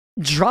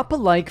Drop a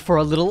like for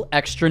a little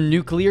extra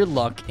nuclear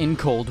luck in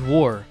Cold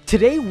War.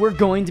 Today we're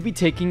going to be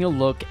taking a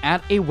look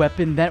at a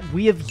weapon that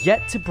we have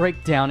yet to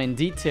break down in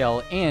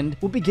detail, and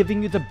we'll be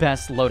giving you the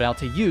best loadout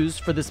to use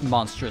for this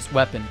monstrous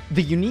weapon.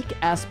 The unique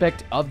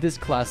aspect of this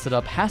class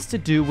setup has to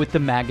do with the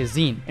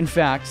magazine. In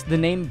fact, the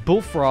name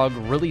Bullfrog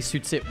really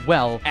suits it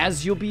well,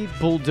 as you'll be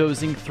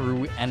bulldozing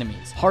through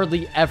enemies,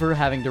 hardly ever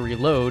having to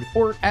reload,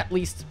 or at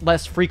least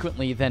less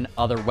frequently than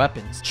other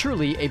weapons.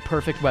 Truly a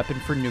perfect weapon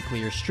for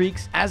nuclear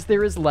streaks, as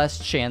there is less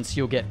chance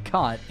you'll get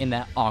caught in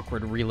that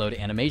awkward reload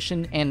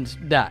animation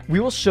and die. We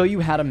will show you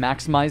how to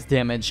maximize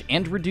damage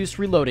and reduce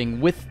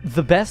reloading with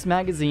the best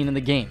magazine in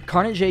the game.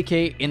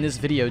 KARNAGEclan in this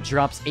video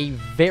drops a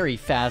very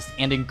fast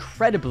and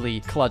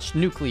incredibly clutch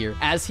nuclear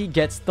as he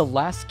gets the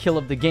last kill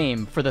of the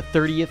game for the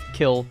 30th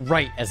kill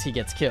right as he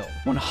gets killed.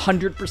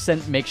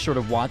 100% make sure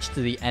to watch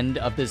to the end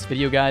of this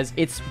video, guys.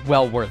 It's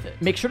well worth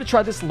it. Make sure to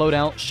try this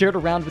loadout, share it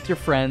around with your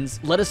friends,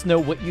 let us know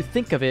what you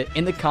think of it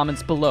in the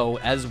comments below,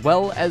 as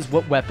well as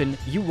what weapon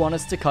you want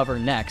us to cover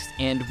next,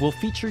 and we'll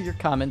feature your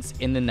comments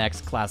in the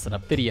next class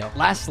setup video.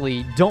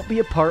 Lastly, don't be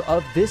a part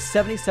of this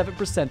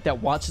 77%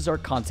 that watches our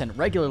content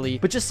regularly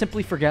but just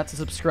simply forgot to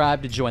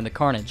subscribe to join the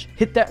carnage.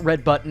 Hit that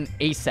red button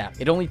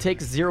ASAP. It only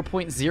takes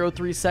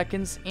 0.03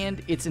 seconds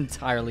and it's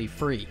entirely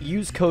free.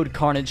 Use code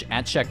KARNAGE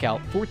at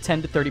checkout for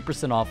 10 to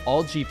 30% off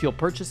all G Fuel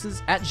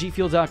purchases at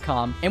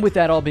gfuel.com. And with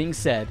that all being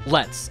said,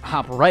 let's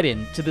hop right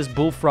into this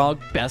Bullfrog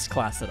best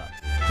class setup.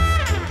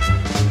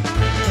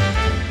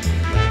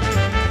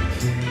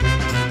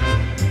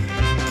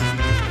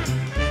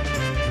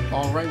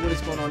 Alright, what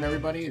is going on,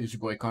 everybody? It's your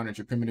boy Carnage,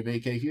 your Primitive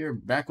AK here,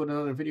 back with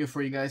another video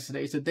for you guys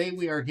today. Today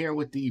we are here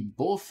with the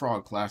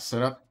Bullfrog class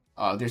setup.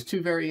 There's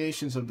two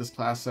variations of this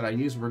class that I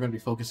use. We're going to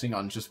be focusing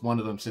on just one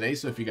of them today.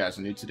 So if you guys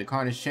are new to the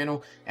Carnage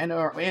channel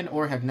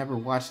or have never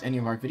watched any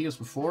of our videos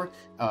before,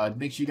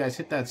 make sure you guys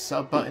hit that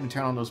sub button,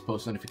 turn on those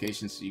post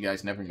notifications so you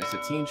guys never miss a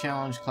team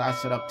challenge,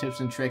 class setup, tips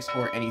and tricks,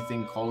 or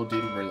anything Call of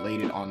Duty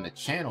related on the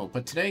channel.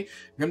 But today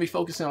we're going to be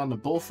focusing on the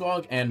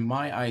Bullfrog and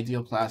my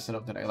ideal class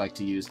setup that I like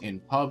to use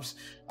in pubs.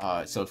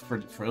 So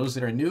for those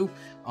that are new,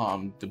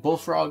 the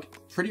Bullfrog,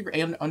 pretty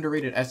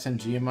underrated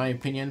SMG in my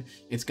opinion.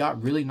 It's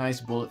got really nice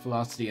bullet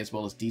velocity as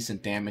well as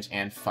decent damage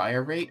and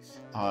fire rate.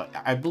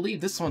 I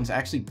believe this one's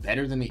actually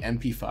better than the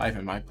MP5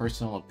 in my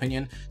personal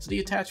opinion. So the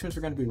attachments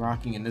we're going to be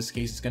rocking in this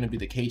case is going to be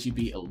the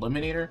KGB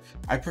Eliminator.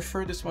 I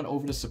prefer this one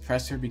over the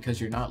Suppressor because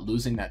you're not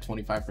losing that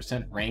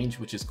 25% range,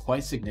 which is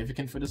quite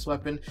significant for this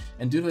weapon.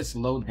 And due to its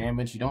low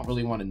damage, you don't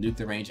really want to nuke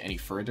the range any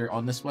further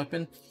on this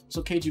weapon.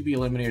 So KGB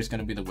Eliminator is going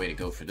to be the way to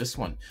go for this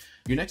one.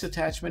 Your next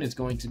attachment is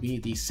going to be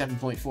the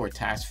 7.4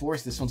 Task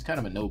Force. This one's kind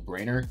of a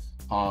no-brainer.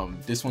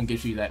 This one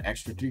gives you that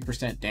extra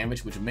 3%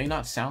 damage, which may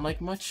not sound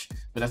like much,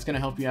 but that's going to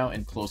help you out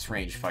in close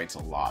range fights a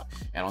lot.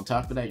 And on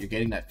top of that, you're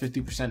getting that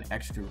 50%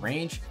 extra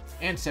range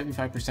and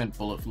 75%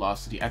 bullet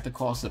velocity at the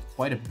cost of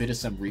quite a bit of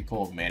some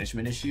recoil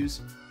management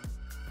issues.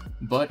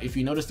 But if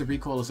you notice the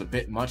recoil is a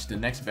bit much, the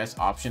next best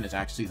option is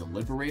actually the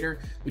Liberator,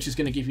 which is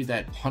going to give you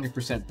that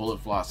 100% bullet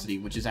velocity,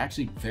 which is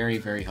actually very,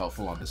 very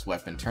helpful on this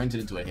weapon. Turns it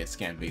into a hit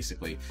scan,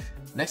 basically.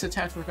 Next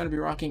attachment we're going to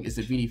be rocking is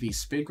the VDV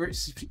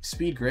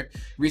Speed Grip. The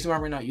reason why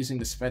we're not using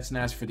the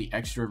Spetsnaz for the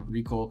extra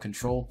recoil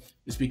control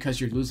is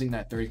because you're losing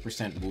that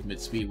 30%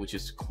 movement speed, which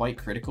is quite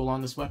critical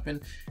on this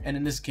weapon. And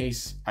in this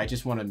case, I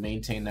just want to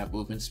maintain that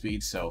movement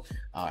speed, so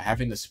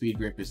having the Speed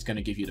Grip is going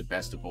to give you the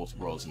best of both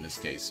worlds in this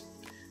case.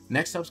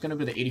 Next up is going to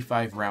be the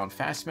 85 round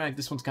fast mag.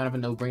 This one's kind of a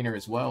no-brainer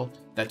as well.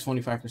 That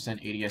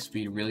 25% ADS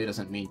speed really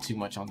doesn't mean too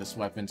much on this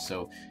weapon,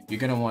 so you're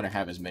going to want to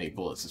have as many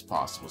bullets as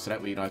possible, so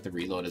that way you don't have to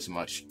reload as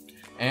much.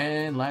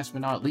 And last but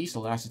not least, the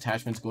last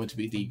attachment is going to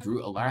be the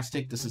Groot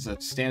Elastic. This is a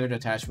standard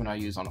attachment I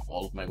use on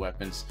all of my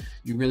weapons.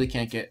 You really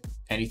can't get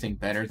anything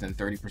better than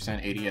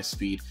 30% ADS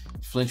speed,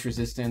 flinch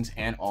resistance,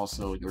 and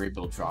also you're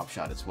able to drop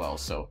shot as well.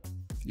 So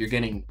you're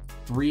getting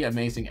 3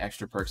 amazing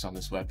extra perks on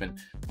this weapon.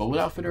 But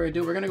without further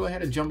ado, we're going to go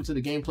ahead and jump into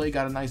the gameplay.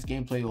 Got a nice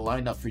gameplay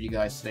lined up for you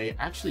guys today.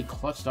 Actually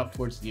clutched up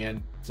towards the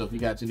end. So if you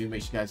guys are new,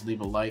 make sure you guys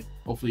leave a like.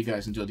 Hopefully you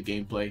guys enjoy the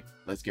gameplay.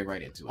 Let's get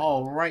right into it.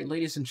 Alright,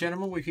 ladies and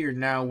gentlemen, we're here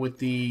now with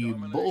the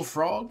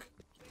Bullfrog.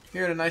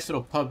 Here in a nice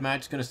little pub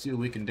match. Gonna see what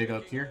we can dig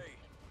up here.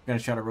 Gonna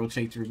try to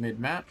rotate through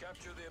mid-map.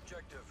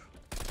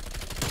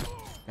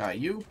 Got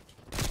you.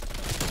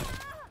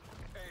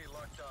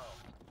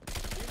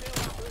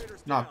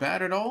 Not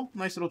bad at all.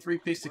 Nice little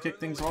 3-piece to kick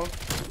things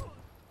off.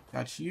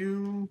 Got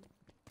you.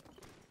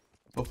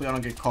 Hopefully I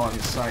don't get caught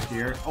inside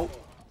here. Oh,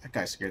 that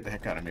guy scared the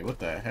heck out of me. What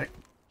the heck?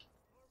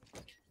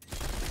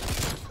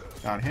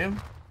 Got him.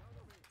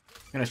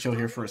 Gonna chill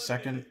here for a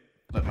second.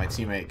 Let my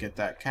teammate get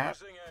that cap.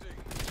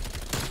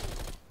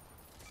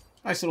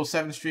 Nice little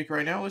 7 streak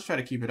right now. Let's try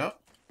to keep it up.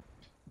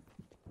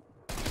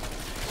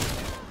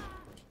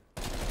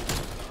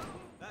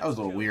 That was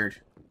a little weird.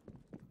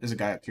 There's a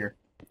guy up here.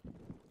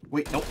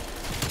 Wait, nope.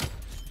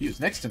 He was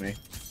next to me.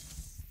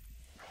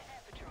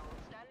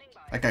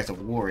 That guy's a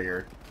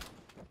warrior.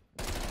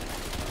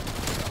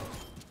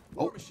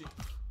 Oh.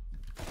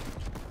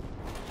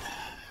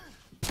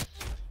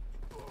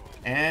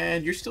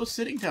 And you're still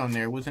sitting down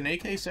there with an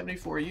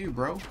AK-74U,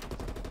 bro.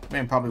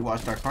 Man probably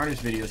watched our Carnage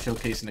video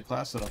showcasing the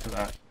class setup for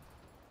that.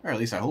 Or at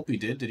least I hope he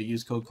did. Did he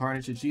use code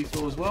Carnage at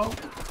GFlow as well?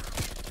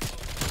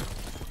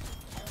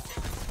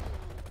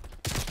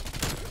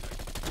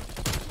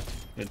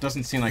 It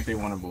doesn't seem like they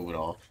want to move it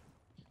off.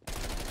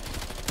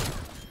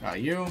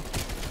 Got you.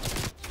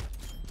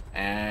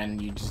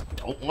 And you just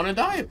don't want to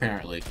die,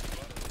 apparently.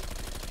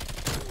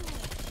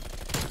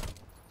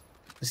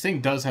 This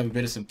thing does have a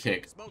bit of some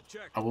kick.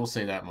 I will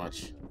say that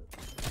much.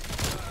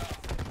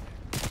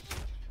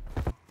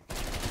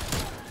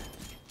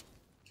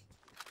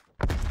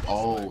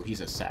 Oh, he's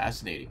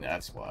assassinating.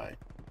 That's why.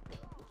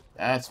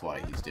 That's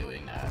why he's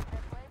doing that.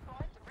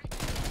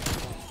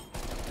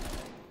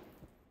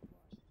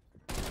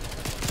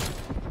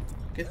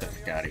 Get the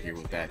heck out of here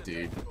with that,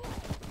 dude.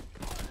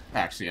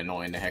 Actually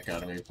annoying the heck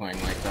out of me playing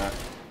like that.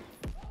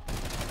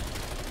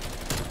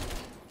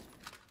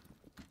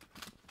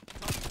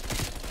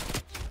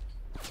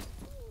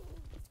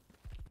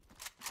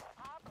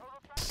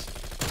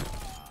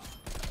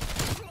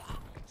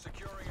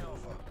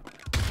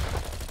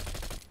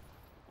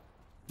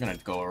 I'm gonna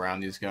go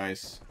around these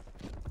guys.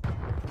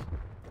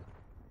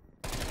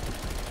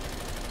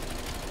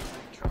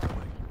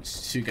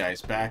 There's two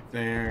guys back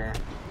there.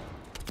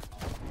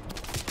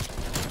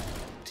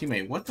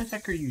 Teammate, what the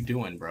heck are you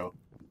doing, bro?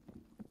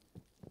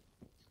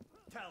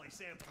 Tally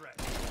Sam threat.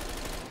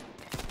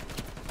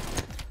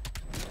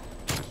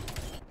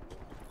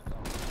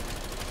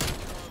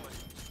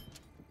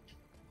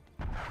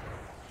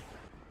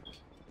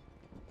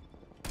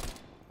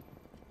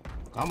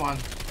 Come on.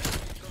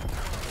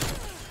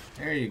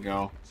 There you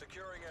go.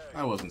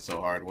 That wasn't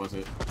so hard, was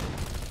it?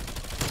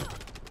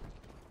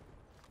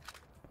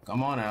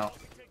 Come on out.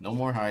 No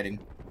more hiding.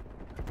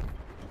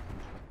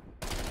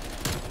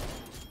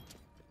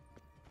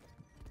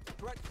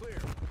 Threat clear.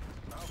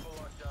 Alpha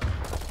lockdown.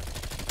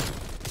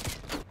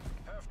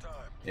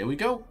 Halftime. There we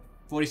go.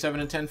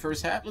 47-10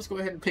 first half. Let's go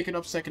ahead and pick it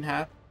up second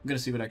half. I'm gonna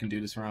see what I can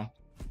do this round.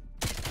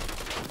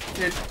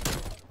 Dude,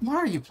 why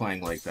are you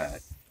playing like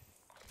that?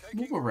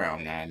 Move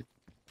around, man.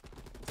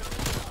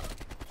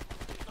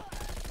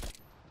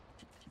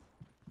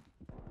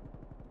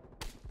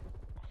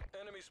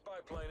 Enemy spy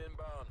plane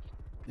inbound.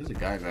 There's a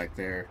guy back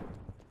there.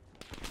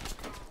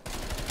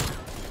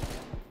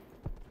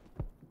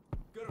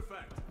 Good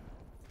effect.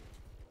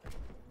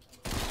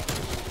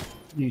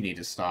 You need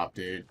to stop,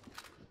 dude.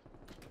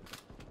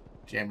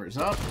 Jammer's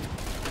up.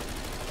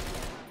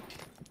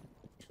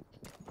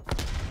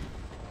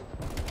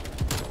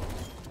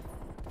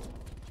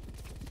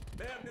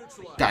 Man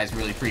neutralized. Guy's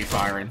really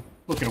free-firing.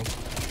 Look at him.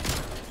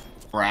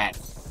 Rat.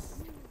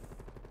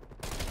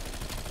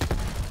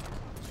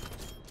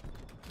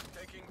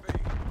 Taking B.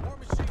 War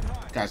machine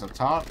high. Guy's up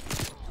top.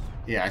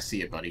 Yeah, I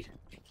see it, buddy.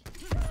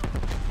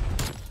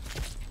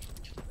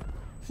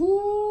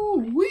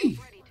 Woo-wee!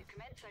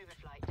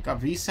 Got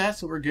VSAT,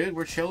 so we're good.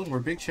 We're chilling. We're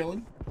big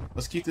chilling.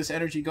 Let's keep this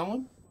energy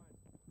going.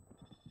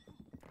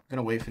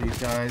 Gonna wait for these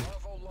guys.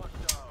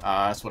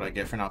 That's what I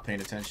get for not paying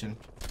attention.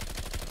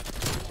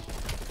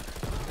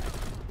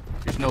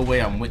 There's no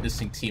way I'm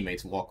witnessing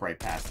teammates walk right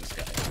past this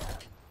guy.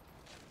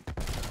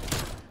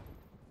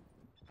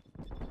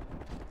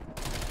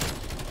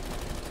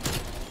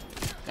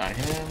 Got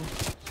him.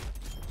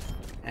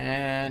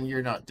 And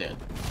you're not dead.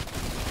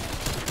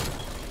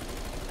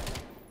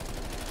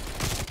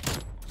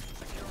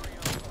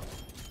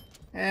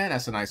 And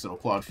that's a nice little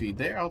quad feed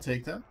there. I'll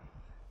take that.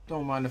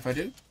 Don't mind if I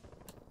do.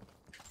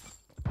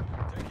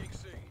 Taking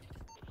C.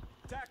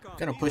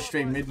 Gonna push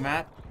straight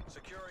mid-map.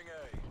 Securing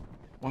A.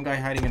 One guy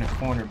hiding in a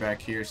corner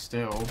back here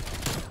still.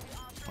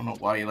 I don't know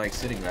why he likes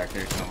sitting back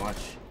there so much.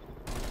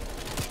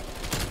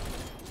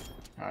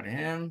 Got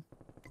him.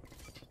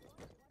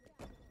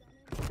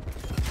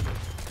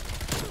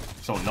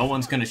 So no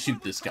one's gonna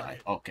shoot this guy.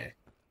 Okay.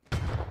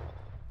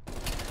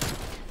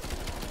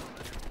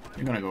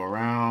 You're gonna go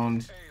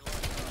around.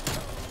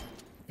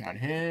 Got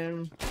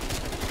him.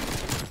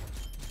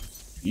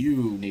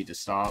 You need to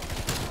stop.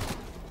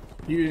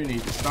 You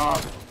need to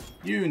stop.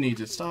 You need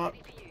to stop.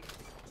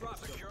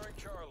 Securing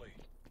Charlie.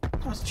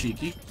 That's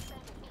cheeky.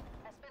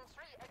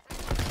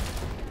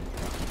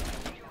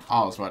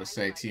 I was about to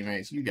say,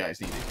 teammates, you guys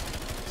need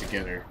it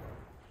together.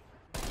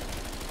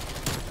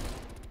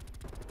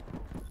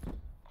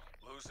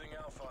 Losing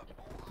Alpha.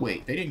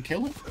 Wait, they didn't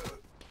kill him?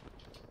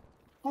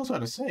 I was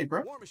about to say,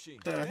 bro. War machine.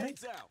 The heck?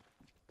 Heads out.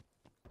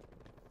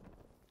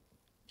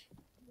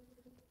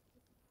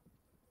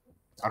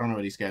 I don't know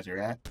where these guys are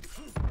at.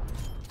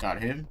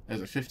 Got him.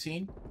 There's a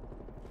 15.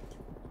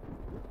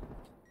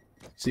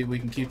 See if we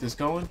can keep this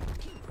going.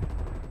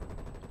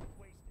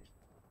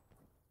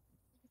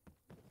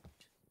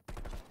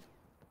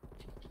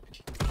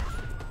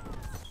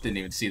 Didn't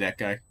even see that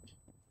guy.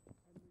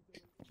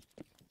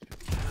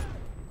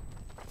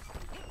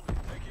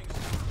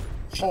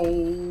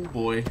 Oh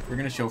boy, we're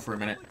gonna show for a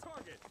minute.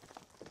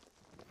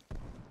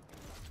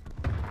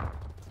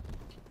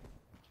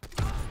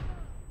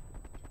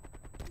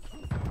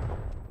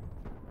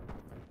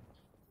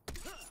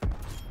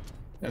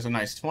 There's a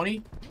nice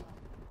 20.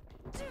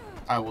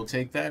 I will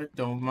take that.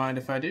 Don't mind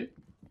if I do.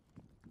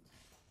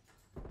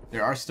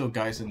 There are still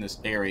guys in this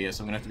area,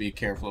 so I'm gonna have to be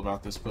careful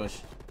about this push.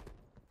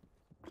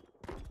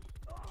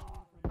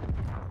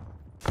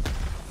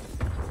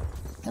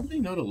 How do they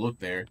know to look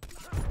there?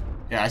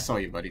 Yeah, I saw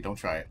you, buddy. Don't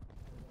try it.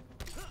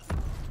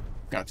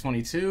 Got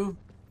 22.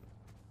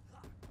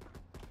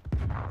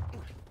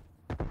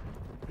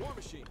 War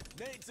machine.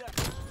 Nades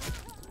out.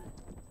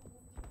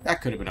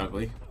 That could have been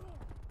ugly.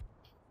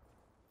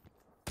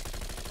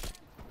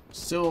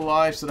 Still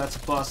alive, so that's a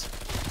plus.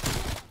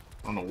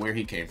 I don't know where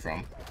he came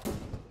from.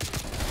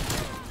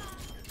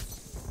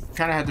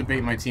 Kind of had to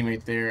bait my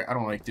teammate there. I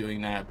don't like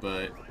doing that,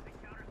 but...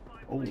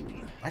 Oh,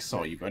 I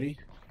saw you, buddy.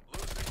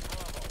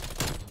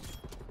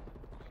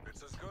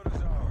 It's as good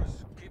as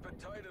ours. Keep it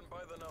tight and by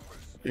the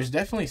numbers. There's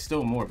definitely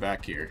still more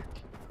back here.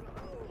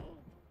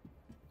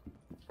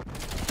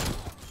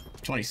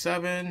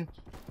 27.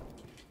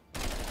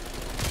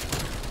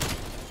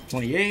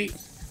 28.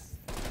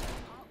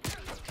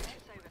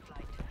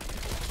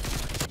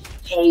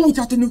 Oh, we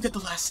got the nuke at the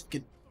last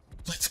second.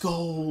 Let's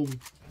go.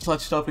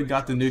 Clutched up and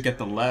got the nuke at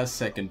the last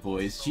second,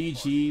 boys.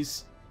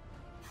 GG's.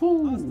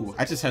 Whew.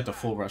 I just had to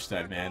full rush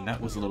that, man. That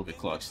was a little bit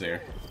clutch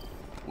there.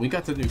 We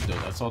got the nuke, though.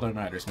 That's all that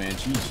matters, man.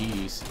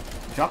 GG's.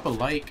 Drop a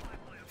like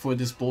for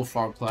this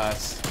Bullfrog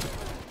class.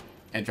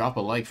 And drop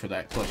a like for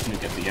that clutch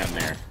nuke at the end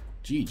there.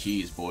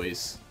 GG's,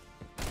 boys.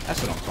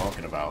 That's what I'm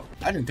talking about.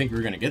 I didn't think we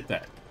were going to get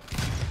that.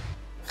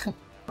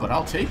 But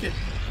I'll take it.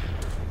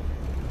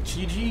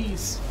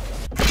 GG's.